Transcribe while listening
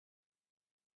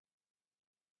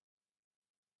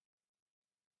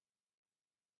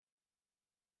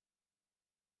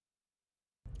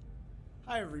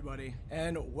Hi everybody,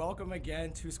 and welcome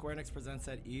again to Square Enix Presents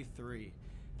at E3.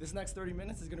 This next 30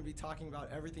 minutes is going to be talking about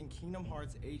everything Kingdom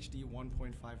Hearts HD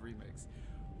 1.5 Remix.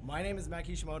 My name is Matt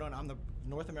Kishimoto, and I'm the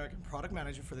North American Product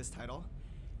Manager for this title,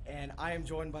 and I am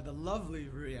joined by the lovely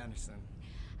Rui Anderson.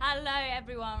 Hello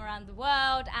everyone around the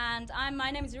world, and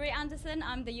my name is Rui Anderson.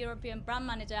 I'm the European Brand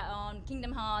Manager on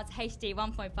Kingdom Hearts HD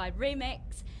 1.5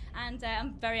 Remix, and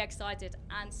I'm very excited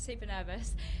and super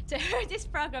nervous to put this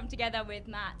program together with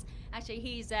Matt.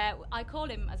 Actually, I call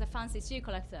him as a fancy shoe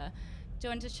collector. Do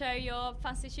you want to show your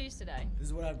fancy shoes today? This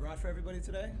is what I brought for everybody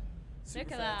today.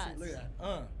 Super Look at fancy. that. Look at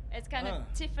that. It's kind of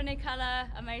Tiffany color,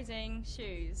 amazing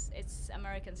shoes. It's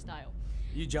American style.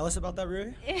 You jealous about that,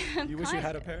 Rui? You wish you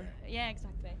had a pair? Yeah,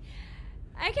 exactly.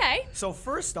 Okay. So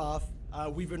first off,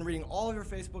 we've been reading all of your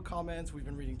Facebook comments, we've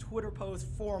been reading Twitter posts,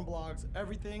 forum blogs,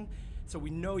 everything. So we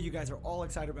know you guys are all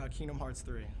excited about Kingdom Hearts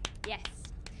 3. Yes.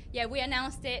 Yeah, we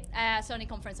announced it at Sony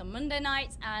conference on Monday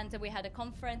night, and we had a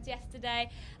conference yesterday.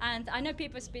 And I know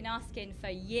people have been asking for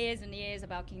years and years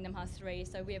about Kingdom Hearts 3,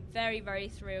 so we are very, very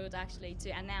thrilled actually to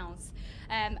announce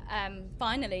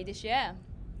finally this year.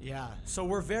 Yeah, so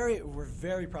we're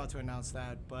very proud to announce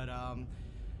that, but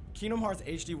Kingdom Hearts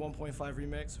HD 1.5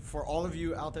 Remix, for all of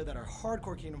you out there that are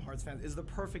hardcore Kingdom Hearts fans, is the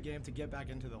perfect game to get back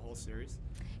into the whole series.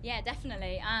 Yeah,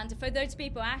 definitely. And for those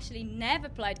people who actually never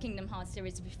played Kingdom Hearts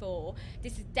series before,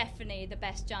 this is definitely the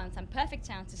best chance and perfect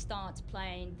chance to start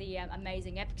playing the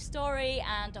amazing epic story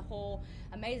and the whole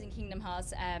amazing Kingdom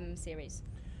Hearts series.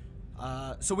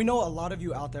 So we know a lot of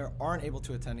you out there aren't able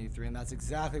to attend E3, and that's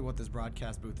exactly what this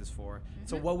broadcast booth is for. Mm-hmm.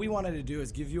 So what we wanted to do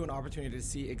is give you an opportunity to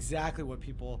see exactly what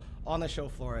people on the show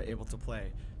floor are able to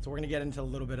play. So we're going to get into a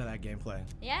little bit of that gameplay.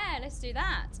 Yeah, let's do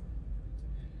that.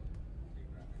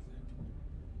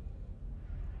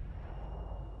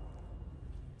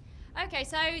 Okay,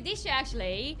 so this year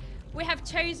actually, we have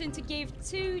chosen to give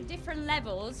 2 different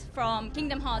levels from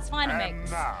Kingdom Hearts Final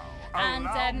Mix.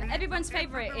 And everyone's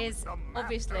favorite is,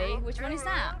 obviously, which one is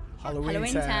that?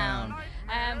 Halloween Town.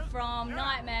 From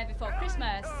Nightmare Before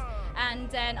Christmas. And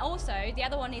then also, the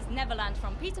other one is Neverland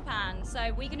from Peter Pan.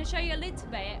 So we're going to show you a little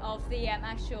bit of the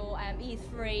actual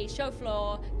E3 show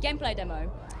floor gameplay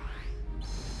demo.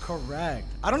 Correct.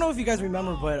 I don't know if you guys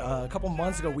remember, but a couple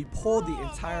months ago, we pulled the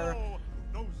entire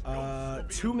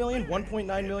 2 million,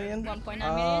 1.9 million, 1.9 million,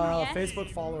 yes. Facebook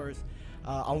followers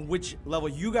on which level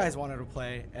you guys wanted to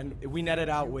play, and we netted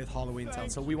out with Halloween Town.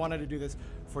 So we wanted to do this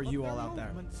for you all out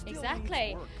there.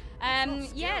 Exactly.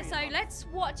 Yeah, so let's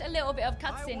watch a little bit of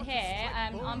cutscene here.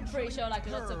 I'm pretty sure like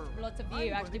lots of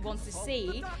you actually want to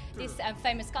see this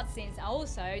famous cutscenes.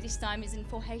 Also, this time is in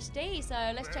full HD, so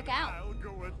let's check it out.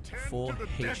 Full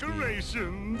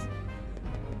HD.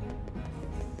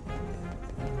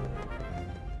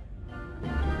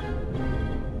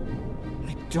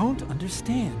 I don't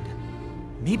understand.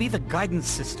 Maybe the guidance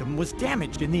system was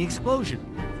damaged in the explosion.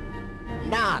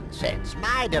 Nonsense.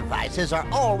 My devices are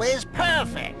always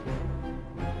perfect.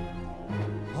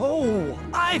 Oh,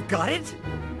 I've got it!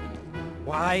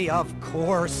 Why, of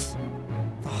course.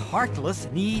 The Heartless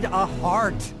need a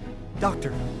heart.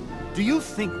 Doctor, do you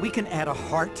think we can add a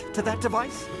heart to that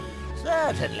device?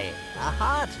 Certainly. A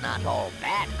heart's not all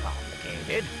that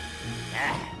complicated.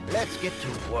 Let's get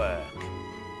to work.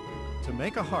 To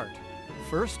make a heart,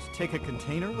 first take a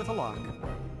container with a lock.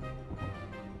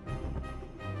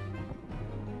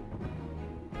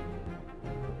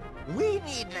 We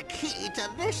need the key to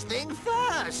this thing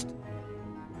first.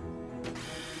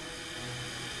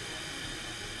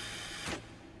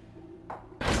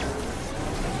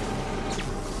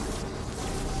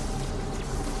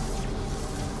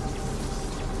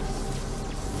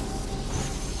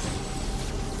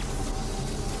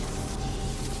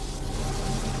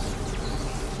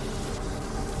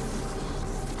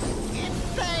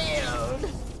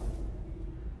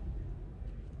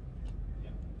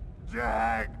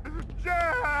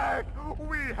 Jack!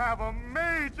 We have a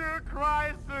major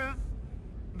crisis!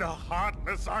 The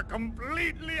Heartless are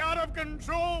completely out of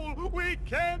control! We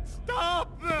can't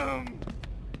stop them!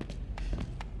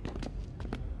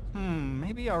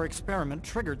 Maybe our experiment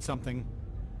triggered something.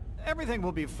 Everything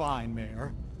will be fine,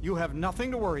 Mayor. You have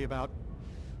nothing to worry about.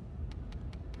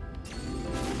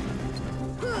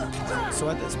 So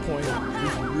at this point,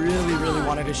 we really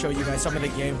wanted to show you guys some of the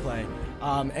gameplay.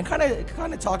 And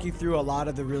kind of talk you through a lot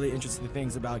of the really interesting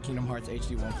things about Kingdom Hearts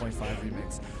HD 1.5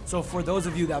 Remix. So for those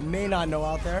of you that may not know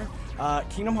out there,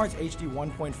 Kingdom Hearts HD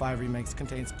 1.5 Remix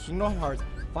contains Kingdom Hearts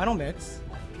Final Mix,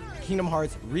 Kingdom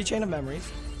Hearts Rechain of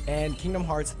Memories, and Kingdom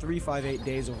Hearts 358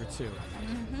 Days Over 2.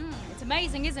 It's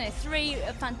amazing, isn't it? 3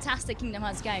 fantastic Kingdom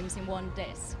Hearts games in one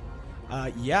disc.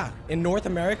 Yeah, in North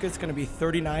America, it's going to be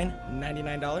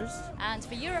 $39.99. And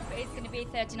for Europe, it's going to be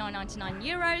 39.99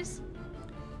 euros.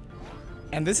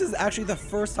 And this is actually the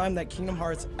first time that Kingdom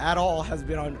Hearts at all has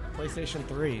been on PlayStation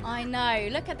 3. I know.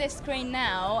 Look at this screen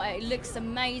now. It looks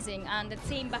amazing. And the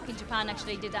team back in Japan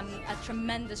actually did a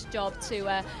tremendous job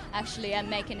to actually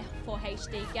making a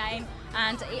 4HD game.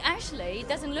 And it actually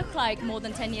doesn't look like more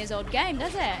than 10 years old game,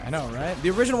 does it? I know, right? The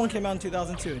original one came out in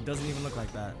 2002. It doesn't even look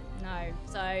like that. No.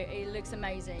 So it looks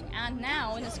amazing. And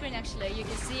now on the screen, actually, you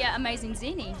can see amazing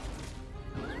Zini.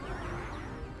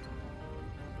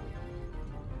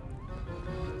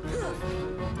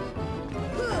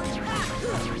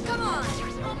 Come on!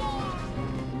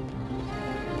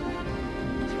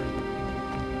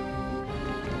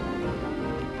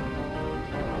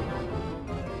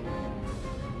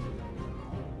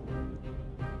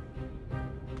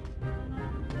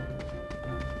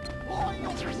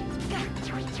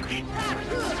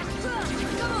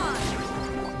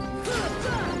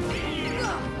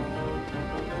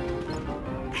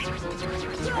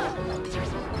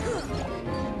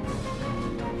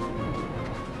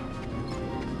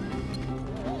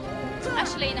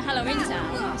 Actually, in Halloween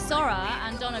Town, Sora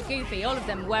and Donald Goofy, all of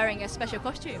them wearing a special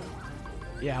costume.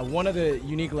 Yeah, one of the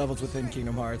unique levels within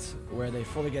Kingdom Hearts where they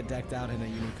fully get decked out in a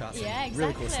unique costume. Yeah, exactly.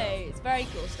 Really cool stuff. It's very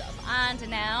cool stuff. And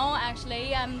now,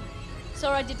 actually,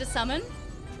 Sora did the summon.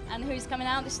 And who's coming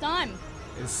out this time?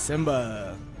 It's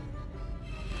Simba.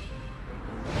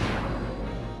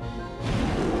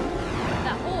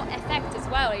 That whole effect as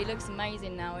well, it looks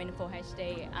amazing now in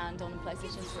 4HD and on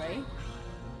PlayStation 3.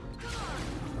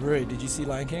 Rui, did you see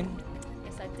Lion King?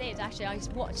 Yes, I did. Actually, I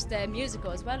watched the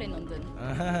musical as well in London.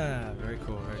 Very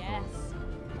cool, very Yes.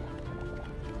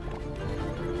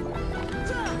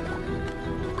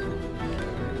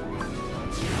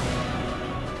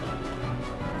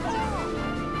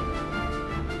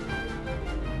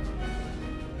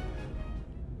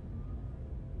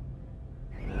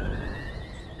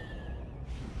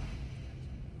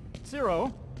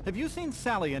 Zero, have you seen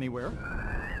Sally anywhere?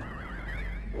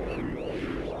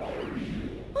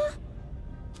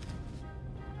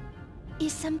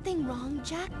 Is something wrong,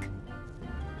 Jack?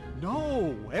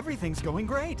 No, everything's going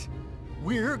great.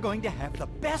 We're going to have the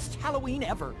best Halloween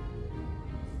ever.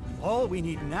 All we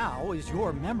need now is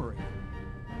your memory.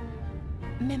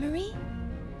 Memory?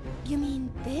 You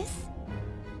mean this?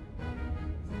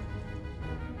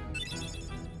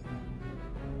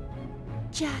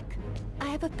 Jack, I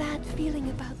have a bad feeling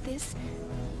about this.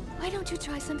 Why don't you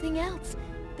try something else?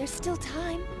 There's still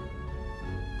time.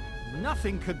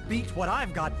 Nothing could beat what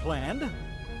I've got planned.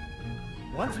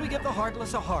 Once we give the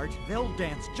Heartless a heart, they'll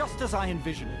dance just as I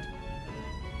envision it.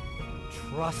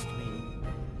 Trust me,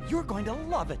 you're going to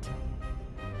love it.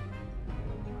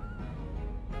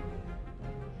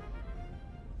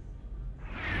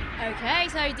 Okay,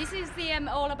 so this is the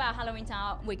all about Halloween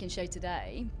Town we can show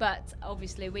today. But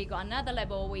obviously we got another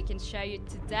level we can show you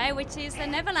today, which is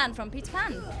Neverland from Peter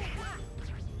Pan.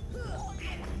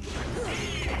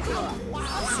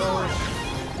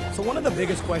 So one of the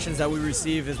biggest questions that we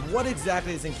receive is what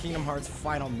exactly is in Kingdom Hearts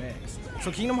Final Mix?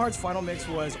 So Kingdom Hearts Final Mix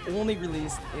was only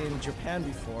released in Japan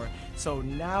before, so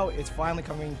now it's finally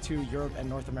coming to Europe and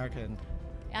North America.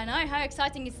 I know, how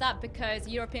exciting is that? Because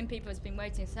European people has been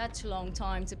waiting such a long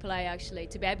time to play, actually,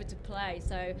 to be able to play.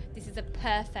 So this is a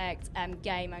perfect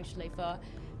game, actually, for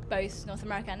both North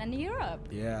America and Europe.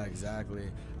 Yeah, exactly.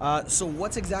 So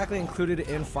what's exactly included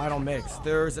in Final Mix?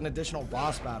 There's an additional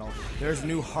boss battle. There's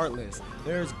new Heartless.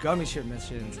 There's gummy ship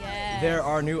missions. Yes. There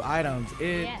are new items.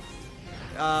 Yes.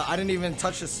 I didn't even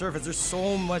touch the surface. There's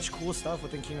so much cool stuff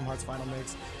within Kingdom Hearts Final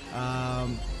Mix.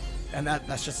 And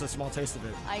that's just a small taste of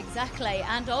it. Exactly,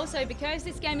 and also because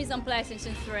this game is on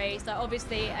PlayStation 3, so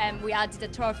obviously we added the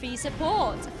trophy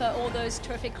support for all those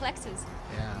trophy collectors.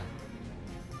 Yeah.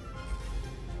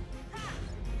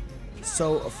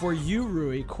 So for you,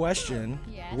 Rui, question,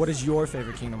 Yes. What is your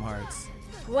favorite Kingdom Hearts?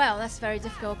 Well, that's a very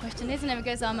difficult question, isn't it?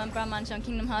 Because I'm a brand manager on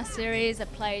Kingdom Hearts series. I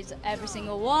played every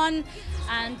single one.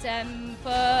 And for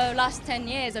last 10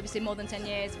 years, obviously more than 10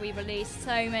 years, we released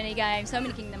so many games, so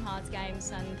many Kingdom Hearts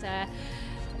games. And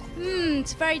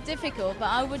it's very difficult, but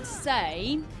I would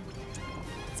say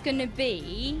it's going to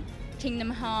be Kingdom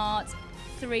Hearts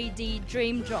 3D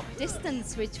Dream Drop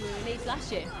Distance, which we released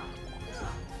last year.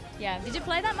 Yeah, did you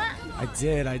play that, Matt? I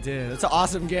did. It's an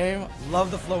awesome game.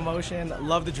 Love the flow motion,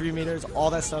 love the Dream Eaters.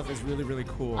 All that stuff is really, really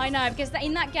cool. I know, because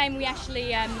in that game we actually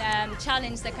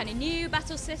challenged the kind of new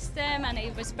battle system, and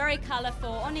it was very colourful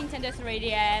on Nintendo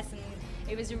 3DS, and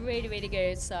It was really, really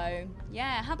good. So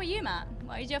yeah, how about you, Matt?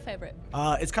 What is your favorite?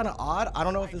 It's kind of odd. I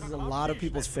don't know if this is a lot of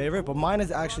people's favorite, but mine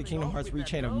is actually Kingdom Hearts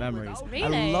Rechain of Memories.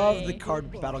 Really? I love the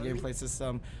card battle gameplay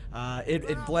system.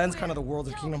 It blends kind of the worlds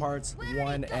of Kingdom Hearts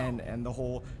 1 and the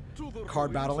whole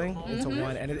card battling into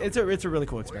one, and it's a really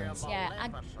cool experience. Yeah,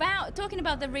 talking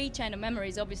about the Rechain of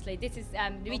Memories, obviously this is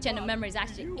the Rechain of Memories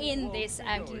actually in this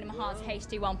Kingdom Hearts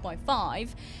HD 1.5,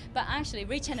 but actually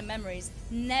Rechain of Memories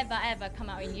never ever come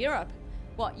out in Europe.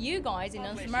 What you guys in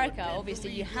North America,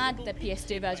 obviously you had the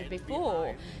PS2 version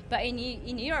before, but in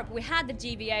Europe we had the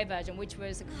GBA version, which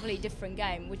was a completely different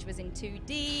game, which was in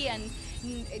 2D and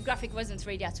graphic wasn't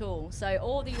 3D at all. So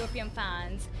all the European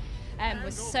fans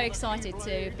was so excited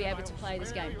to be able to play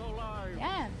this game.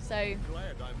 Yeah, so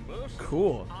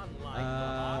cool.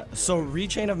 So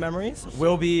Rechain of Memories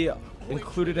will be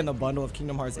included in the bundle of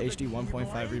Kingdom Hearts HD 1.5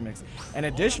 Remix, and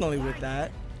additionally with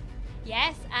that,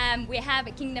 yes, we have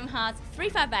Kingdom Hearts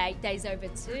 358 Days Over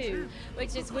 2,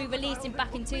 which is we released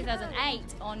back in 2008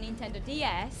 on Nintendo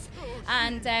DS,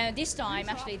 and this time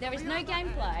actually there is no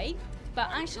gameplay, but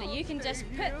actually you can just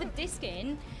put the disc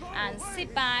in and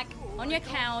sit back on your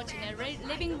couch in a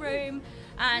living room,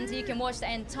 and you can watch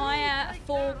the entire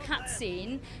full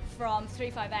cutscene from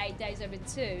 358 Days Over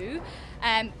 2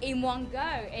 in one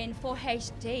go in 4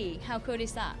 HD. How cool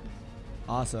is that?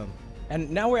 Awesome. And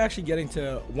now we're actually getting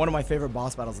to one of my favorite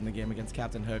boss battles in the game against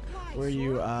Captain Hook, where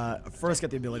you first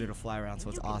get the ability to fly around, so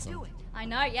it's awesome. I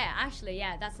know, yeah, actually,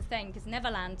 yeah, that's the thing, because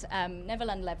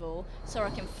Neverland level,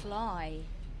 Sora can fly.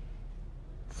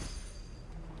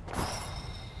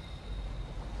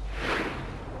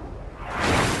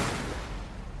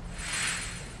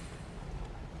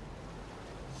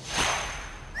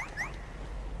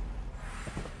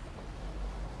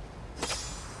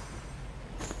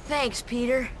 Thanks,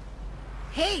 Peter.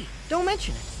 Hey, don't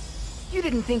mention it. You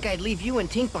didn't think I'd leave you and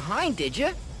Tink behind, did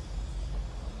you?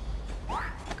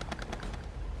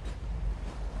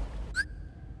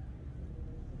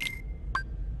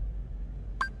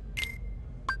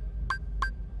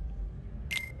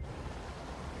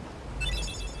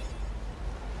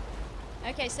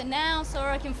 Okay, so now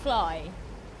Sora can fly.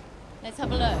 Let's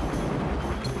have a look.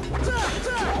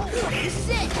 This is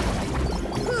it!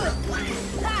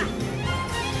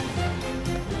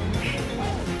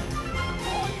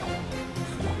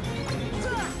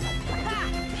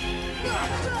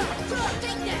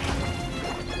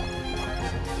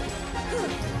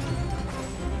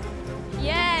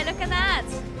 Yeah, look at that!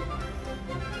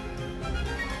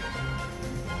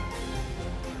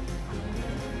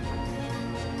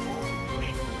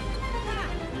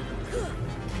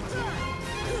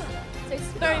 So it's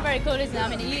very, very cool, isn't it?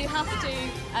 I mean, you have to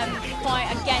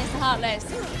fight against the Heartless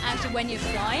actually when you're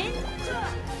flying.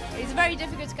 It's very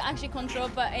difficult to actually control,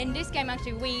 but in this game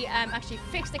actually we actually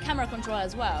fixed the camera control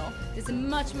as well. It's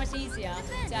much, much easier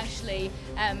to actually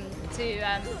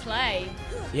play.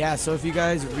 Yeah, so if you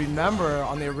guys remember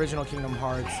on the original Kingdom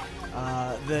Hearts,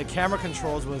 the camera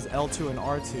controls was L2 and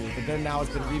R2, but then now it's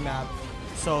been remapped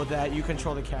so that you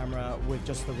control the camera with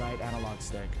just the right analog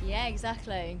stick. Yeah,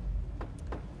 exactly.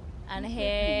 And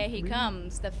here he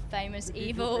comes, the famous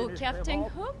evil Captain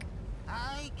Hook.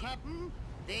 Aye, Captain.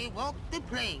 They walk the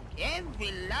plank,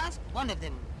 every last one of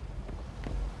them.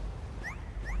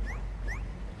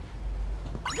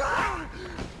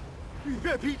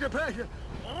 Peter Pan,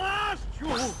 lost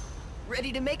you!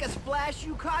 Ready to make a splash,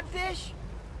 you codfish?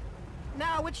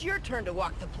 Now it's your turn to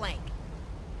walk the plank.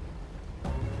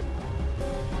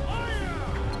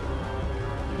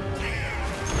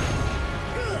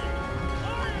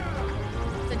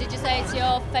 So did you say it's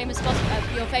your famous boss,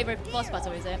 your favorite boss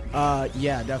battle, is it?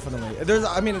 Yeah, definitely. There's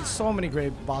so many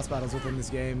great boss battles within this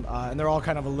game, and they're all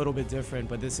kind of a little bit different,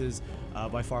 but this is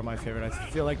by far my favorite. I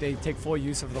feel like they take full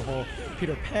use of the whole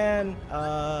Peter Pan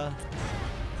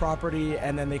property,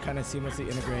 and then they kind of seamlessly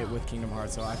integrate with Kingdom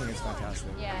Hearts, so I think it's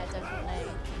fantastic. Yeah, definitely.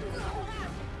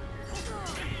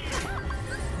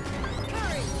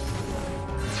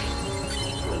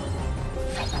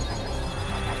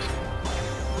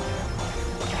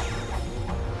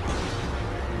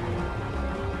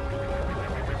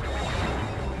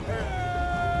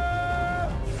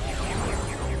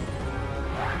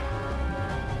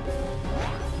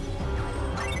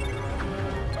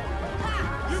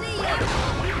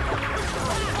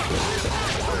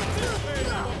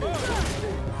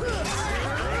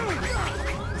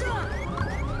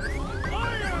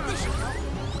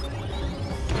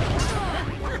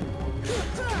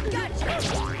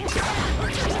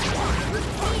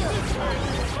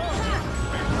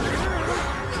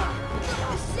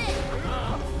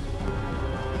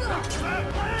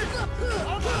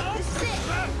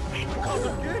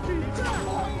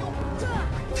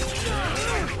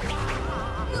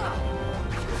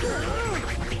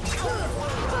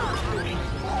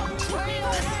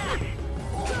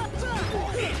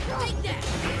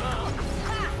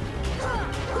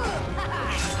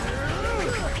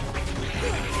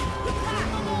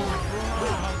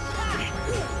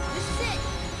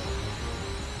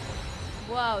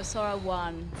 Whoa, Sora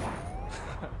won.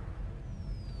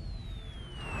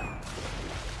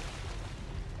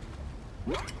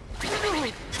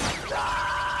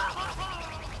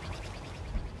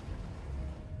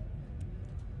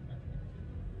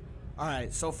 All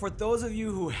right, so for those of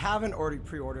you who haven't already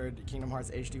pre-ordered Kingdom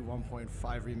Hearts HD 1.5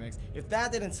 Remix, if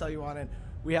that didn't sell you on it,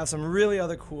 we have some really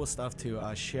other cool stuff to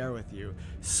share with you.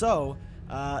 So,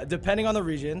 depending on the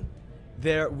region,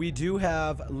 we do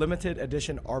have limited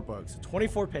edition art books,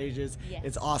 24 pages. Yes.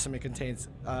 It's awesome. It contains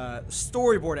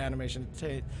storyboard animation,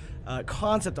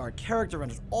 concept art, character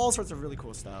renders, all sorts of really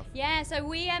cool stuff. Yeah, so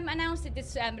we announced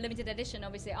this limited edition,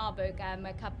 obviously, art book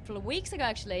a couple of weeks ago,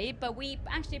 actually. But we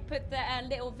actually put the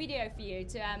little video for you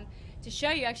to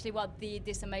show you actually what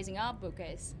this amazing art book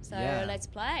is. So Yeah. let's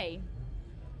play.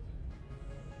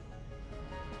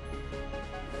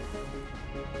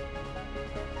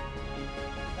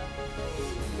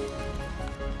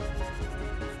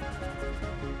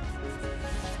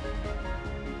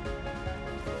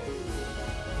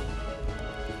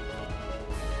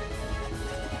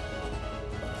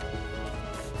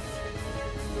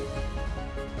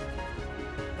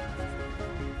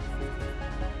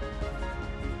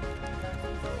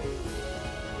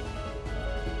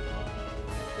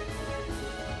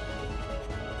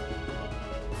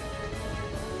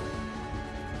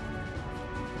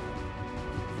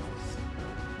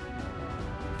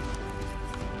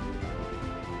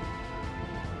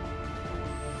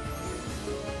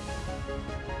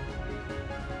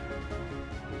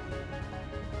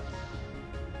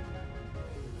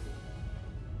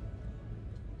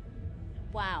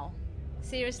 Wow.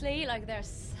 Seriously, like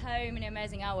there's so many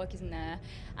amazing artwork in there.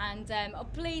 And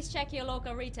please check your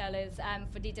local retailers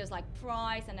for details like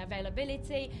price and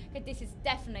availability. Because this is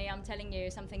definitely, I'm telling you,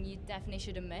 something you definitely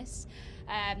shouldn't miss.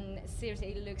 Seriously,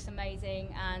 it looks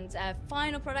amazing. And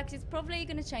final product is probably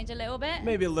going to change a little bit.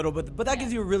 Maybe a little bit, but that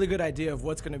gives you a really good idea of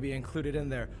what's going to be included in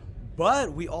there.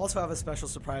 But we also have a special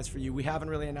surprise for you. We haven't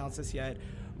really announced this yet,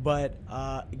 but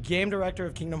game director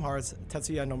of Kingdom Hearts,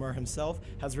 Tetsuya Nomura himself,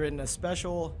 has written a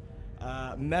special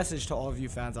message to all of you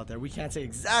fans out there. We can't say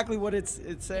exactly what it's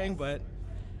saying, but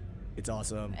it's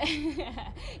awesome.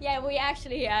 Yeah, we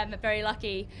actually are very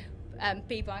lucky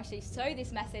people actually saw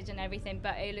this message and everything,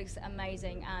 but it looks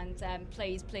amazing. And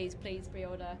please, please, please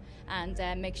pre-order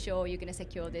and make sure you're going to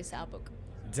secure this art book.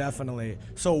 Definitely.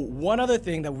 So one other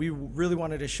thing that we really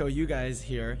wanted to show you guys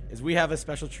here is we have a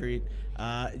special treat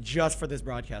just for this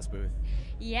broadcast booth.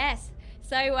 Yes.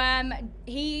 So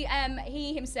he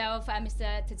himself,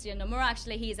 Mr. Tetsuya Nomura,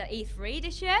 actually he's at E3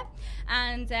 this year,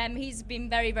 and he's been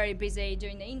very, very busy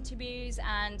doing the interviews,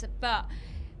 but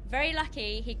very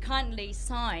lucky he kindly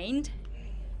signed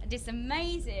this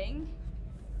amazing.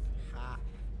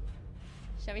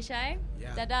 Shall we show?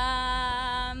 Yeah.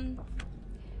 Ta-da!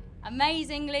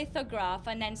 Amazing lithograph,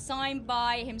 and then signed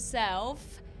by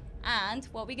himself. And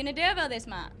what are we gonna do about this,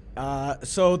 Matt?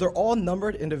 So they're all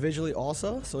numbered individually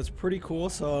also, so it's pretty cool.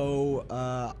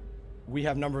 So we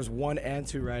have numbers 1 and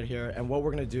 2 right here, and what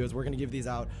we're gonna do is we're gonna give these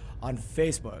out on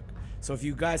Facebook. So if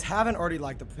you guys haven't already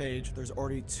liked the page, there's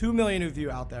already 2 million of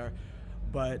you out there,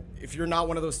 but if you're not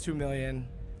one of those 2 million,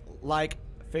 like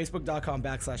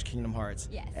facebook.com/Kingdom Hearts.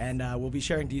 Yes. And we'll be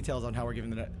sharing details on how we're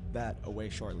giving that away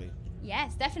shortly.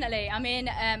 Yes, definitely. I mean,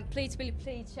 please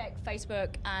check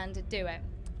Facebook and do it.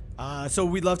 So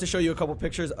we'd love to show you a couple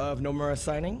pictures of Nomura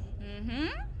signing.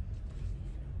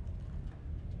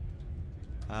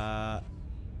 And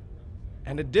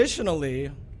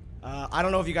additionally, I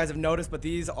don't know if you guys have noticed, but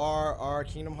these are our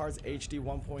Kingdom Hearts HD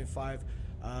 1.5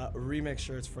 remix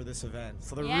shirts for this event.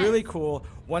 So they're really cool.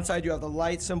 One side you have the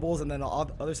light symbols, and then on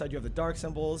the other side you have the dark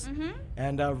symbols.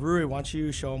 And Rui, why don't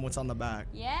you show them what's on the back?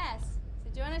 Yes. So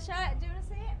do you want to show it? Do you want to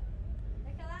see it?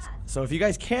 Look at that. So if you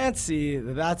guys can't see,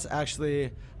 that's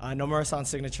actually Nomura-san's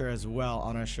signature as well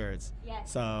on our shirts.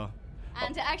 Yes. So.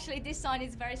 And actually, this sign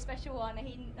is a very special one.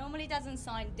 He normally doesn't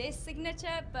sign this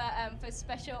signature, but for a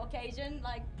special occasion,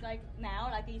 like now,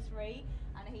 like E3,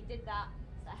 and he did that.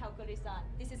 So how cool is that?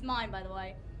 This is mine, by the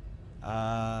way.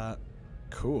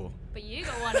 Cool. But you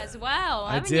got one as well,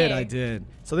 I haven't you? I did.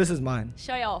 So this is mine.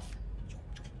 Show it off.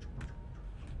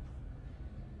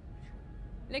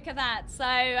 Look at that. So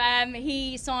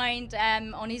he signed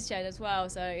on his shirt as well.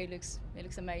 So it looks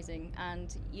amazing,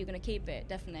 and you're gonna keep it,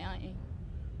 definitely, aren't you?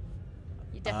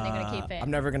 You're definitely gonna keep it. I'm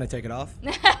never gonna take it off.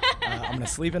 I'm gonna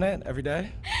sleep in it every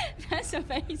day. That's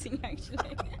amazing,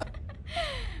 actually.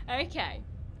 Okay.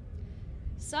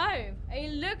 So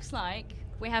it looks like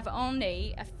we have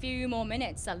only a few more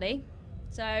minutes, Sully.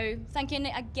 So thank you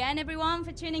again, everyone,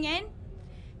 for tuning in.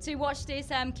 to watch this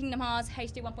Kingdom Hearts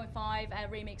HD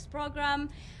 1.5 remix program.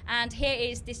 And here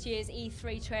is this year's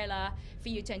E3 trailer for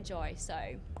you to enjoy. So.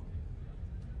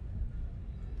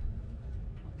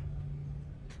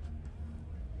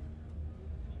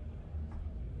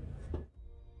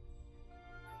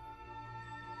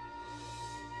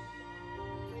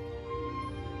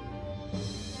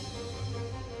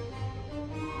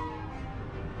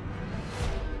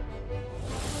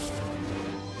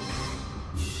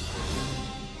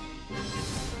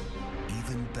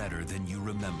 Better than you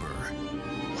remember.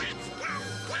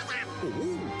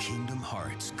 Kingdom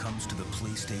Hearts comes to the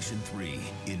PlayStation 3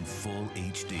 in full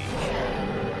HD.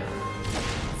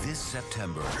 This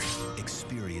September,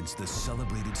 experience the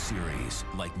celebrated series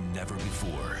like never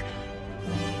before.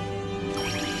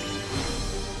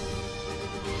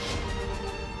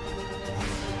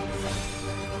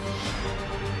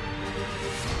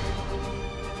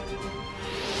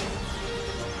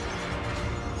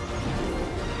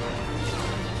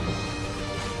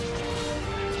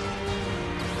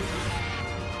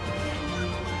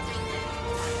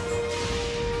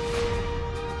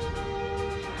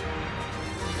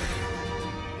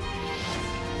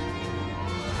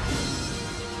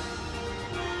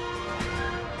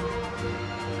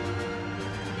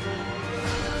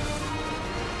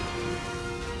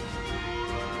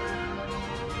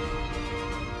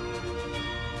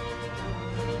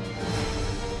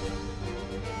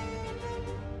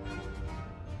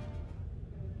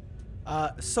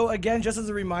 So again, just as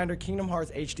a reminder, Kingdom Hearts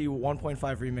HD 1.5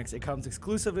 Remix, it comes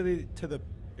exclusively to the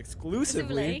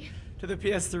PS3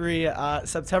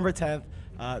 September 10th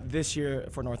this year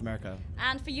for North America.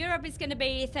 And for Europe, it's going to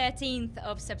be 13th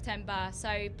of September.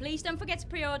 So please don't forget to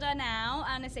pre-order now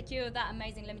and secure that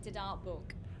amazing limited art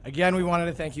book. Again, we wanted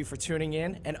to thank you for tuning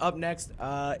in. And up next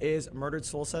is Murdered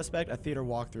Soul Suspect, a theater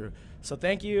walkthrough. So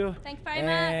thank you. Thank you very much.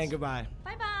 And goodbye.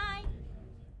 Bye-bye.